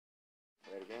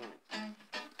There again.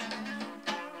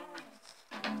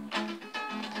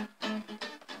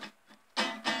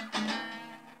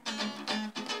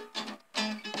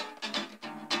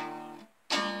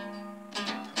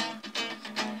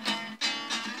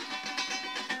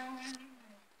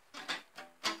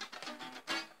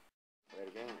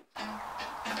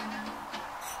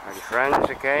 Howdy friends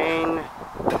again.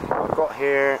 I've got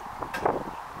here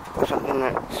something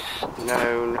that's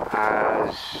known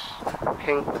as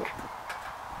pink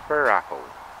Fir Apple.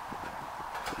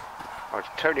 I've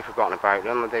totally forgotten about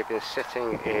them. They've been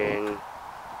sitting in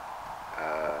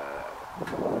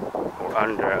or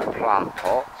under a plant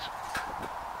pot,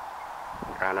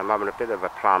 and I'm having a bit of a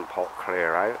plant pot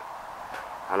clear out,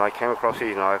 and I came across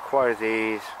these, and I acquired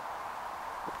these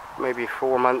maybe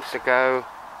 4 months ago,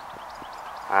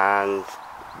 and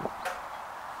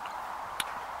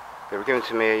they were given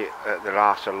to me at the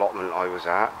last allotment I was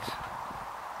at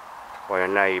by a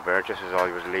neighbour just as I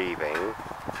was leaving.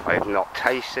 I have not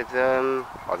tasted them,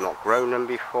 I've not grown them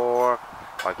before,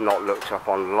 I've not looked up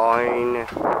online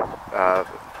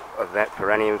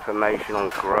for any information on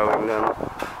growing them.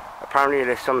 Apparently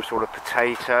there's some sort of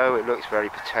potato, it looks very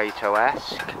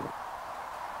potato-esque,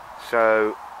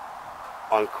 so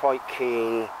I'm quite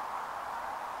keen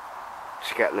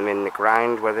to get them in the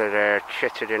ground. Whether they're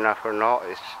chitted enough or not,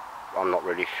 I'm not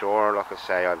really sure. Like I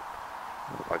say, I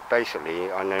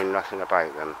know nothing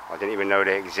about them. I didn't even know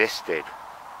they existed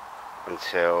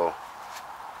until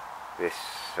this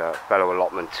fellow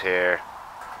allotment here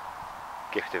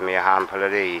gifted me a handful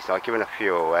of these. I've given a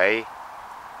few away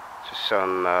to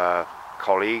some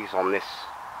colleagues on this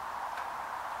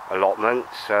allotment,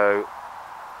 so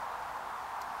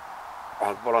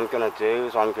what I'm going to do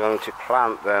is I'm going to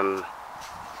plant them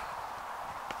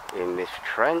in this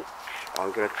trench.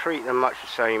 I'm going to treat them much the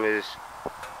same as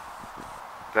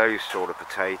those sort of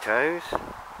potatoes,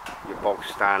 your bog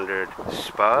standard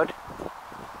spud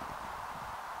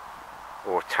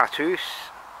or tatus,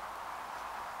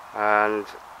 and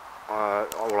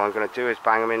all I'm going to do is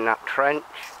bang them in that trench,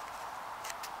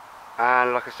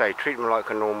 and like I say, treat them like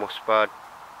a normal spud,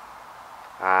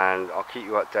 and I'll keep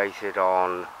you updated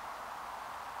on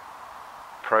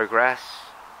progress,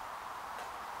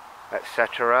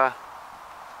 etc.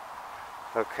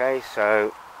 Okay,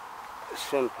 so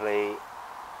simply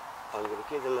I'm going to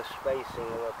give them a spacing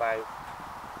of about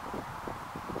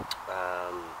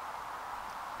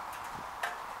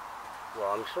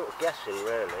well, I'm sort of guessing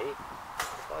really,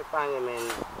 if I bang them in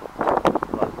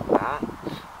like that,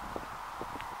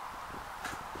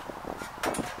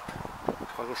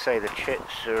 like I say, the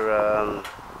chits are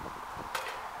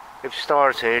they've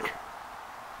started.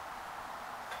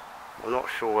 I'm not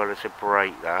sure whether to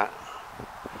break that.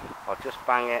 I'll just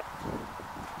bang it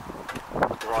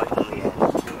right on the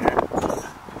end here,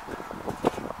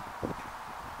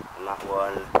 and that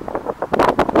one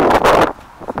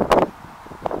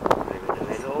in the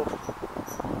middle.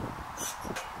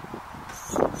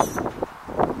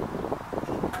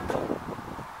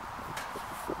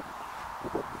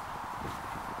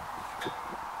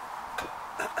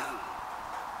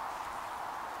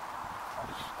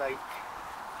 Stake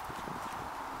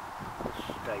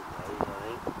those, I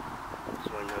think,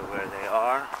 so I know where they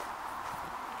are.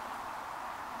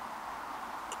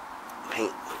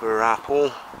 Pink Furapple,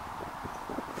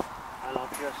 and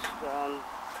I'll just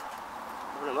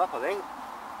open them up, I think.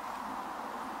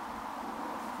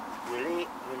 Really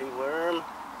worm.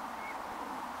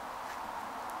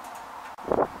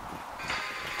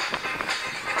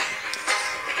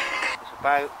 It's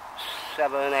about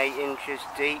 7-8 inches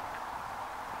deep,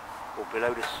 or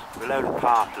below the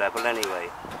path level anyway.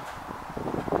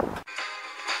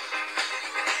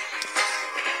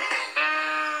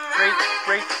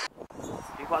 Great.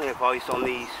 If you've got any advice on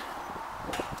these,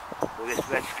 or this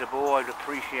vegetable, I'd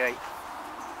appreciate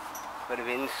a bit of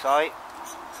insight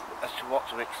as to what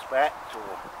to expect,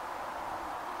 or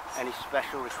any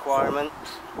special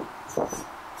requirements.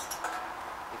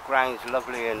 The ground's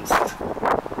lovely and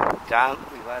damp.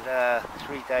 We've had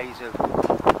 3 days of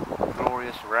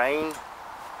glorious rain.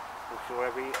 I'm sure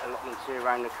every allotment here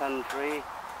around the country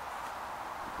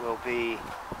will be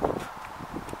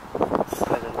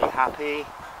pleasantly happy.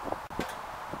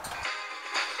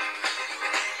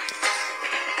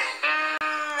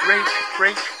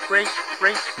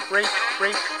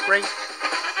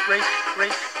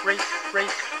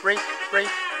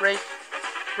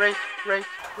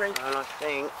 And I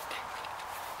think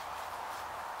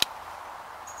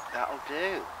that'll do.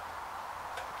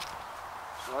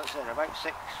 So like I said, about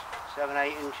 6, 7,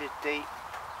 8 inches deep,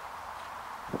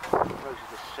 closer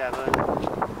to 7.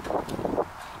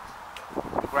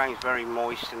 The ground's very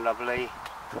moist and lovely.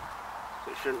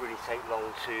 so it shouldn't really take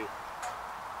long to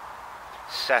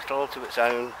settle to its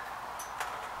own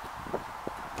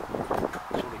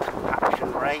sort of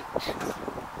compaction rate.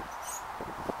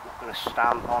 Not going to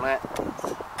stamp on it,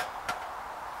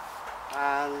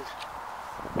 and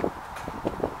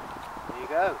there you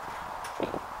go.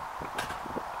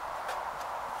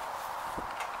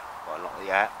 Well, not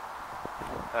yet.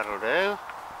 That'll do.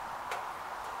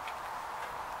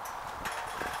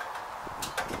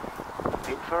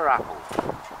 Big Fir Apple.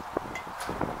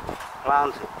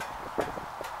 Planted.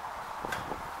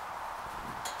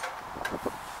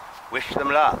 Wish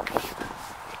them luck.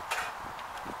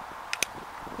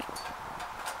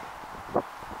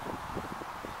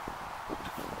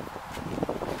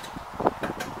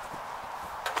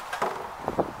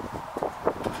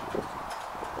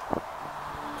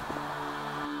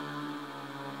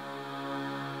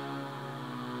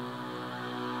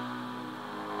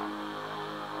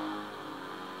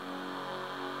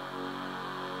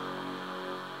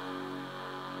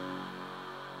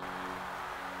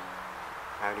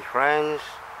 Howdy friends,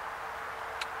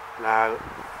 now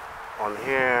I'm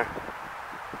here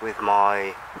with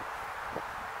my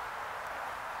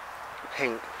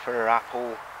pink Fir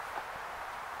Apple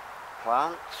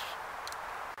plants.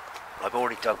 I've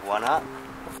already dug one up.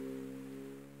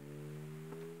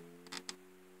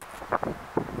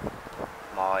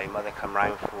 My mother come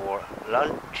round for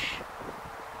lunch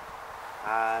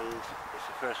and it's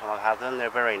the first time I've had them.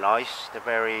 They're very nice, they're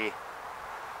very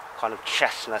kind of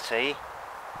chestnutty.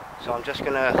 So I'm just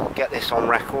going to get this on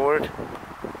record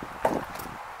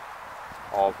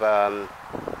of the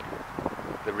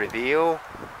reveal.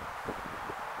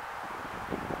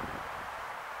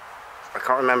 I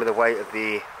can't remember the weight of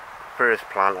the first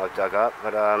plant I dug up,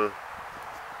 but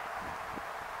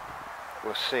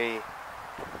we'll see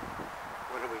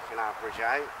whether we can average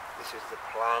out. This is the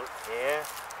plant here.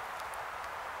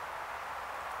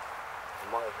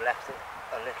 I might have left it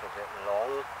a little bit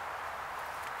long.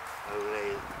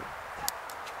 Only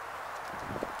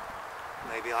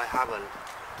maybe I haven't.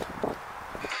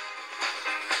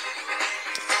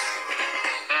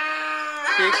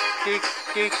 Dig, dig,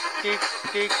 dig, dig,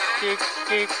 dig, dig,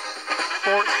 dig.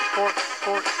 Fort, fort,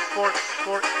 fort, fort,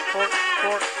 fort, fort,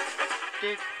 fort.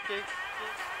 Dig, dig, dig.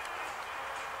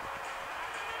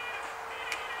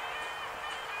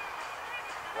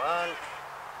 One.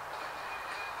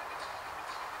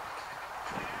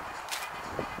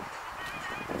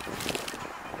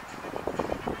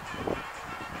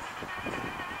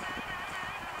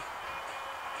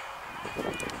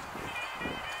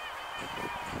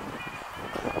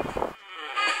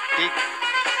 Dig,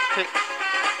 pick,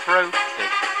 throw,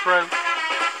 pick, throw.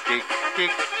 Dig,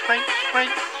 dig, scrape,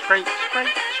 scrape, scrape,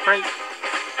 scrape, scrape.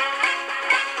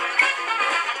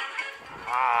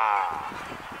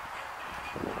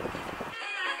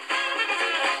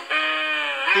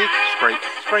 Dig, scrape,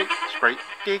 scrape, scrape,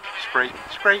 dig, scrape,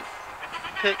 scrape,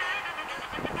 pick.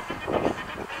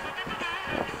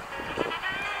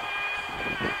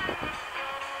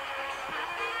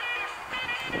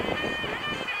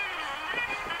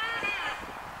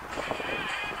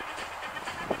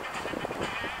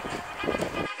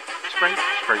 Scrape,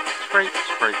 scrape, scrape,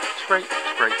 scrape, scrape,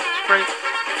 scrape, scrape,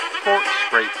 fort,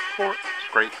 scrape, fort,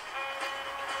 scrape.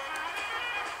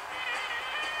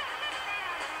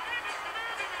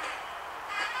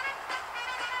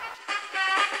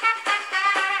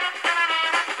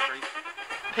 Scrape,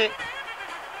 pick,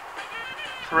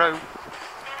 throw,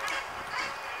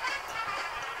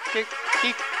 dig,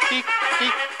 dig, dig,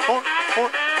 dig, fort,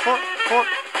 fort, fort, fort,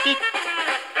 dig.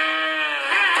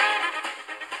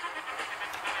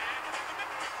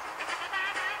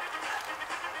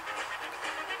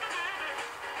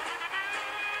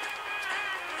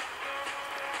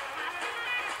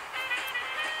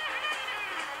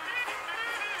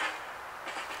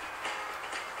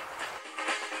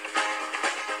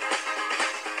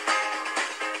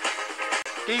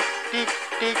 Dig, dig,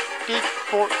 dig, dig,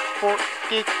 fort, fort,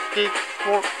 dig, dig,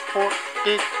 fort, fort,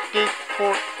 dig, dig,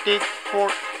 fort, dig,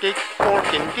 fort, dig,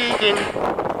 forking, digging.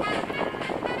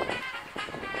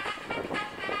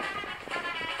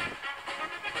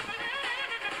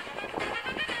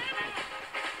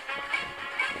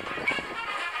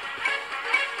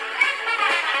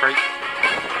 Scrape,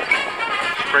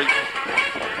 scrape,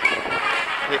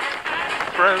 hit,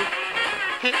 throw,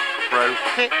 hit, throw,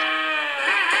 hit.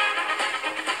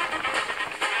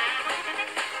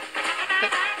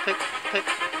 Pick, pick,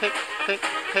 pick, pick,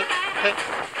 pick, pick,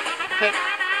 pick,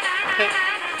 pick,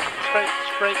 scrape,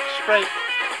 scrape, scrape,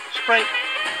 scrape,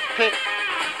 pick,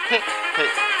 pick,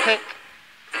 pick, pick,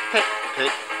 pick,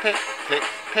 pick, pick, pick,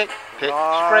 pick, pick,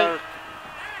 scrape.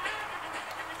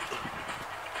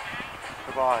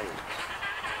 provides.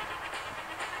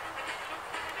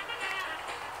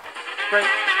 Scrape,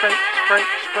 scrape, scrape,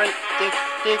 scrape, dig,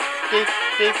 dig, dig,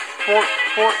 dig, fork,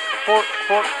 fork, fork,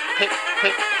 fork, pick,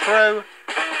 pick, throw,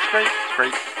 scrape,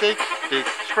 scrape, dig, dig,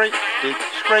 scrape, dig,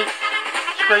 scrape,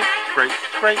 scrape, scrape,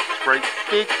 scrape, scrape,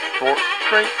 dig, fork,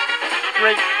 scrape,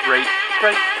 scrape, scrape,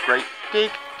 scrape, scrape,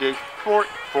 dig, dig, fork,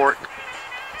 fork.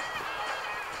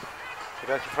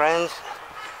 Okay, friends,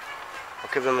 I'll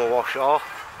give them a wash off.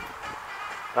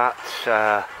 That's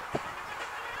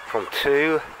from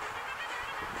 2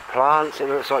 plants. It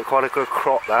looks like quite a good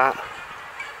crop, that.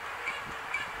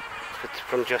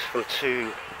 From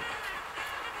 2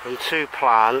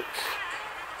 plants.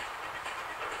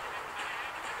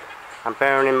 And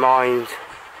bearing in mind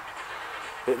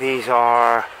that these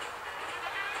are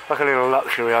like a little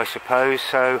luxury, I suppose,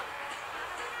 so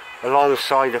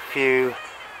alongside a few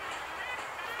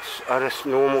other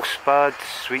normal spuds,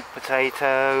 sweet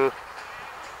potato,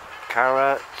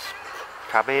 carrots,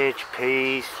 cabbage,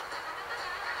 peas,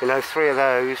 you know, 3 of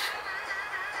those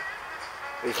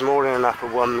is more than enough for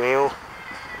 1 meal.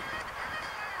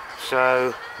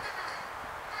 So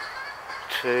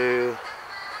 2,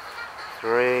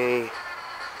 3,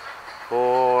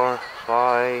 4,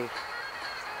 5,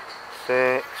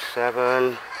 6,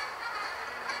 7.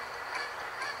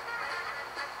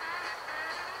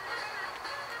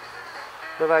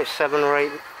 About 7 or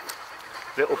 8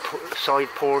 little side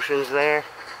portions there.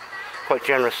 Quite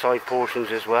generous side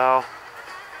portions as well.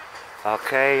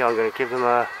 Okay, I'm going to give them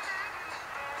a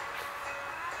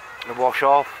wash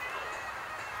off.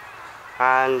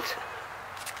 And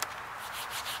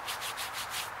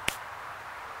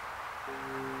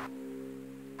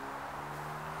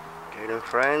okay then,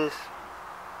 friends,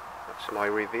 that's my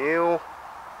review.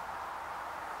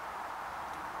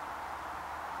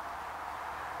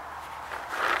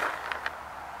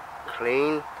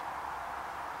 Clean.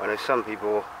 I know some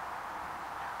people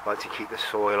like to keep the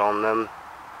soil on them,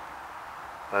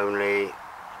 only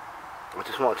I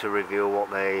just wanted to reveal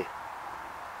whether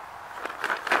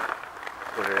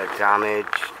they're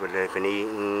damaged, whether they've been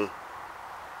eaten,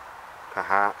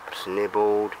 perhaps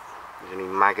nibbled, there's any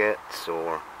maggots,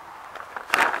 or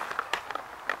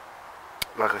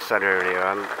like I said earlier,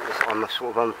 I'm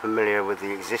sort of unfamiliar with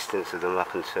the existence of them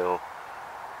up until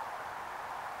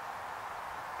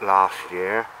last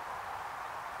year,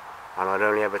 and I'd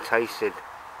only ever tasted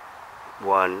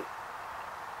one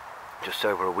just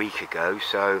over a week ago.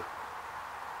 So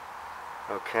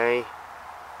okay,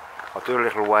 I'll do a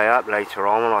little weigh up later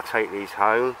on and I'll take these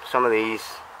home. Some of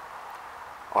these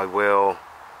I will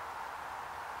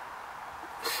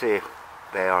see if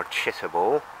they are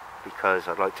chittable, because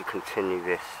I'd like to continue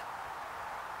this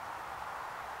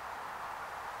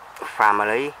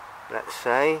family, let's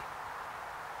say.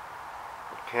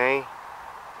 Okay.